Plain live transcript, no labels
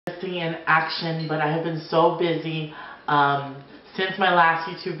missing in action, but I have been so busy. Since my last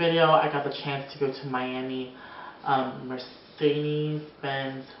YouTube video, I got the chance to go to Miami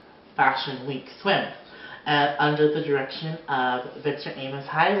Mercedes-Benz Fashion Week swim, and under the direction of Victor Amos.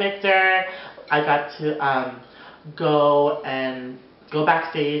 Hi, Victor. I got to go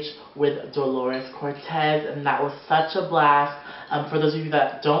backstage with Dolores Cortez, and that was such a blast. For those of you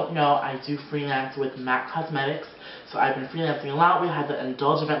that don't know, I do freelance with MAC Cosmetics, so I've been freelancing a lot. We had the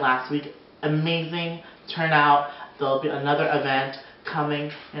Indulge event last week. Amazing turnout. There'll be another event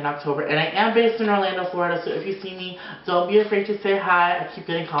coming in October, and I am based in Orlando, Florida, so if you see me, don't be afraid to say hi. I keep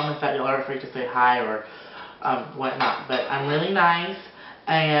getting comments that y'all are afraid to say hi or whatnot, but I'm really nice.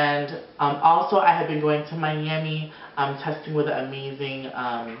 And also, I have been going to Miami, testing with an amazing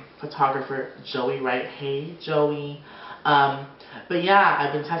photographer, Joey Wright. Hey, Joey. But yeah,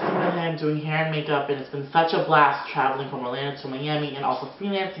 I've been testing with him, doing hair and makeup, and it's been such a blast traveling from Orlando to Miami, and also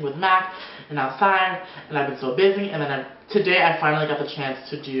freelancing with MAC and outside, and I've been so busy. And then today I finally got the chance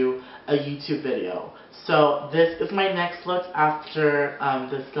to do a YouTube video. So this is my next look after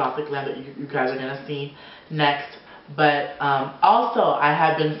this Gothic Glamour that you guys are going to see next. But also, I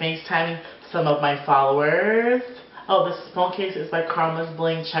have been FaceTiming some of my followers. Oh, this phone case is by Karma's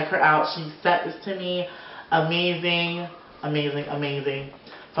Bling. Check her out. She sent this to me. Amazing, amazing, amazing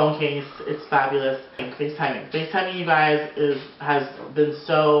phone case. It's fabulous. And FaceTiming you guys has been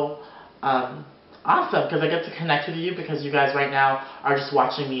so awesome, because I get to connect with you, because you guys right now are just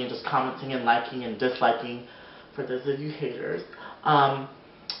watching me and just commenting and liking and disliking, for those of you haters.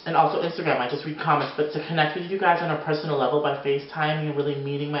 And also Instagram, I just read comments, but to connect with you guys on a personal level by FaceTiming and really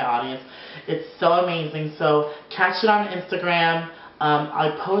meeting my audience, it's so amazing. So catch it on Instagram.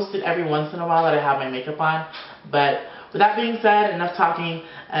 I post it every once in a while that I have my makeup on. But with that being said, enough talking,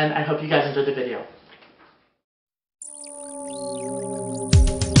 and I hope you guys enjoyed the video.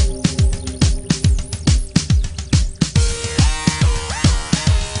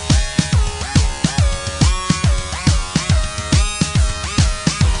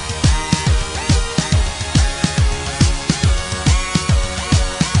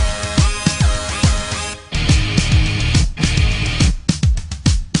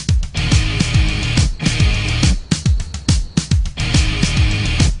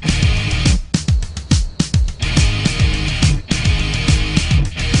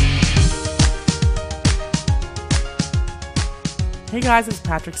 Hey guys, it's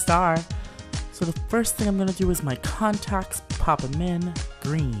Patrick Starr. So the first thing I'm going to do is my contacts, pop them in,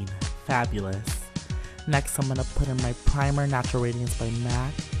 green, fabulous. Next I'm going to put in my primer, Natural Radiance by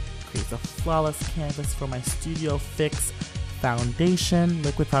MAC. Creates a flawless canvas for my Studio Fix foundation,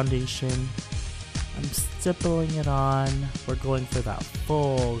 liquid foundation. I'm stippling it on. We're going for that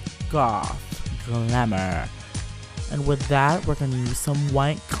full Goth Glamour. And with that, we're going to use some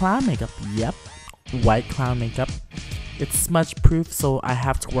white clown makeup. Yep, white clown makeup. It's smudge proof, so I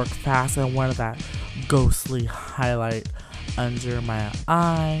have to work fast. I wanted that ghostly highlight under my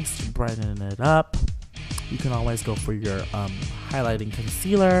eyes to brighten it up. You can always go for your highlighting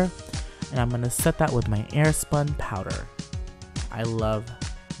concealer. And I'm going to set that with my Airspun powder. I love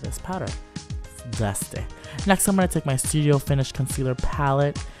this powder. It's dusty. Next, I'm going to take my Studio Finish Concealer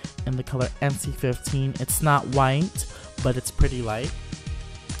palette in the color NC15. It's not white, but it's pretty light.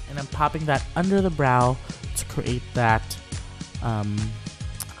 And I'm popping that under the brow to create that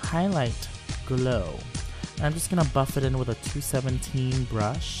highlight glow. And I'm just going to buff it in with a 217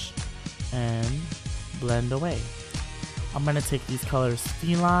 brush and blend away. I'm going to take these colors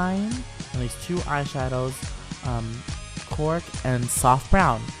Feline and these two eyeshadows, Cork and Soft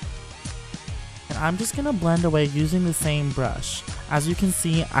Brown. And I'm just going to blend away using the same brush. As you can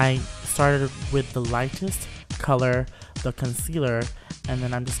see, I started with the lightest color, the concealer, and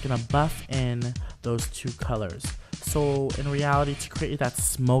then I'm just going to buff in those two colors. So in reality, to create that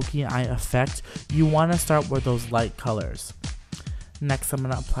smoky eye effect, you want to start with those light colors. Next, I'm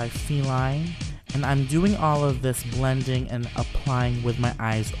going to apply Feline, and I'm doing all of this blending and applying with my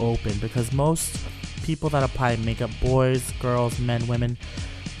eyes open, because most people that apply makeup, boys, girls, men, women,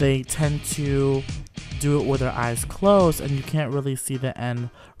 they tend to do it with their eyes closed, and you can't really see the end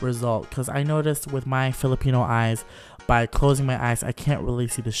result. Because I noticed with my Filipino eyes, by closing my eyes, I can't really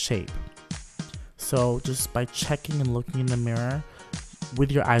see the shape. So just by checking and looking in the mirror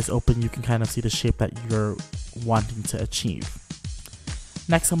with your eyes open, you can kind of see the shape that you're wanting to achieve.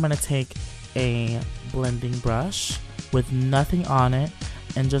 Next, I'm going to take a blending brush with nothing on it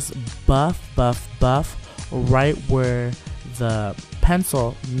and just buff right where the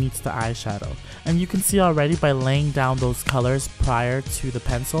pencil meets the eyeshadow. And you can see already by laying down those colors prior to the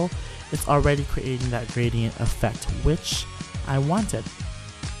pencil, it's already creating that gradient effect, which I wanted.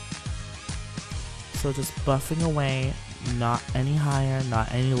 So just buffing away, not any higher,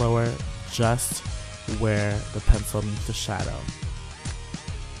 not any lower, just where the pencil meets the shadow.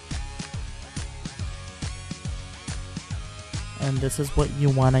 And this is what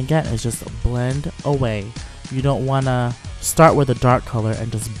you want to get, is just blend away. You don't want to start with a dark color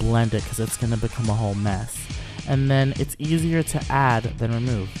and just blend it, because it's going to become a whole mess. And then it's easier to add than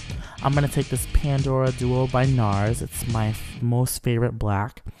remove. I'm going to take this Pandora Duo by Nars. It's my most favorite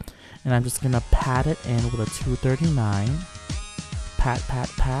black. And I'm just going to pat it in with a 239. Pat, pat,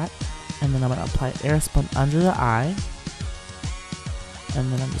 pat. And then I'm going to apply Airspun under the eye.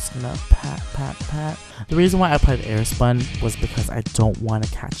 And then I'm just going to pat, pat, pat. The reason why I applied Airspun was because I don't want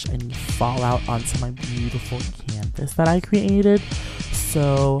to catch any fallout onto my beautiful canvas that I created.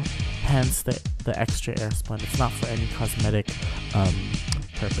 So hence the extra Airspun. It's not for any cosmetic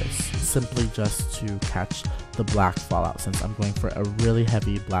purpose. Simply just to catch the black fallout, since I'm going for a really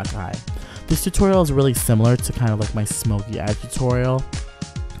heavy black eye. This tutorial is really similar to kind of like my smoky eye tutorial.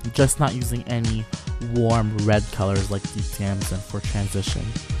 Just not using any warm red colors like Deep Damson for transition.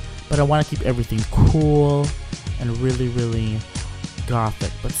 But I want to keep everything cool and really, really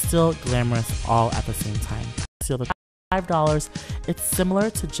gothic, but still glamorous all at the same time. So the $5, it's similar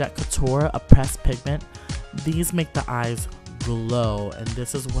to Jet Couture, a pressed pigment. These make the eyes glow, and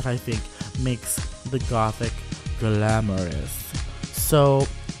this is what I think makes the Gothic glamorous. So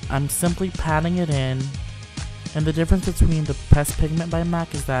I'm simply patting it in. And the difference between the pressed pigment by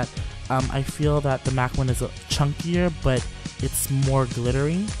MAC is that I feel that the MAC one is chunkier, but it's more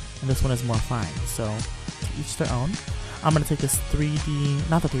glittery, and this one is more fine. So to each their own. I'm going to take this 3D,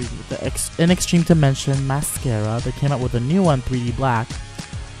 not the 3D, the In Extreme Dimension mascara. They came out with a new one, 3D black,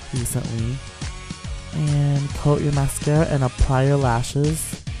 recently. And coat your mascara and apply your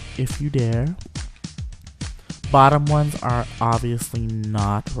lashes if you dare. Bottom ones are obviously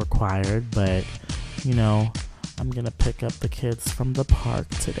not required, but you know, I'm gonna pick up the kids from the park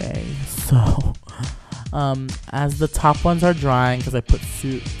today, so as the top ones are drying, because I put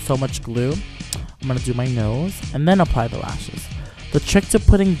so much glue, I'm gonna do my nose and then apply the lashes. The trick to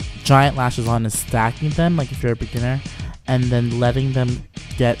putting giant lashes on is stacking them, like if you're a beginner, and then letting them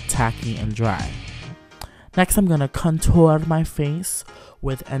get tacky and dry. Next, I'm gonna contour my face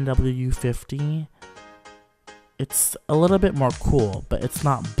with NW50. It's a little bit more cool, but it's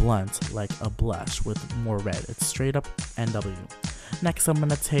not blunt like a blush with more red. It's straight up NW. Next, I'm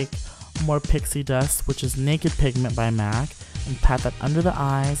gonna take more pixie dust, which is Naked Pigment by MAC, and pat that under the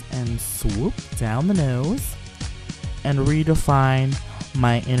eyes and swoop down the nose and redefine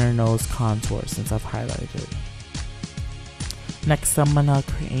my inner nose contour since I've highlighted it. Next, I'm gonna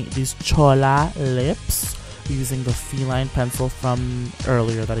create these chola lips using the feline pencil from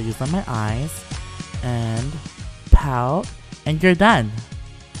earlier that I used on my eyes, and pout, and you're done.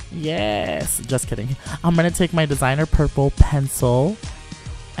 Yes, just kidding. I'm gonna take my designer purple pencil.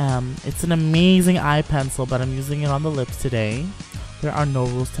 It's an amazing eye pencil, but I'm using it on the lips today. There are no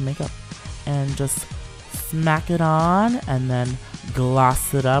rules to makeup. And just smack it on and then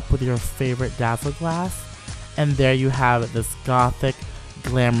gloss it up with your favorite Dazzle Glass. And there you have it, this gothic,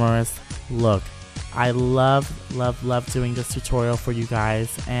 glamorous look. I love, love, love doing this tutorial for you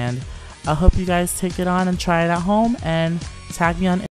guys, and I hope you guys take it on and try it at home and tag me on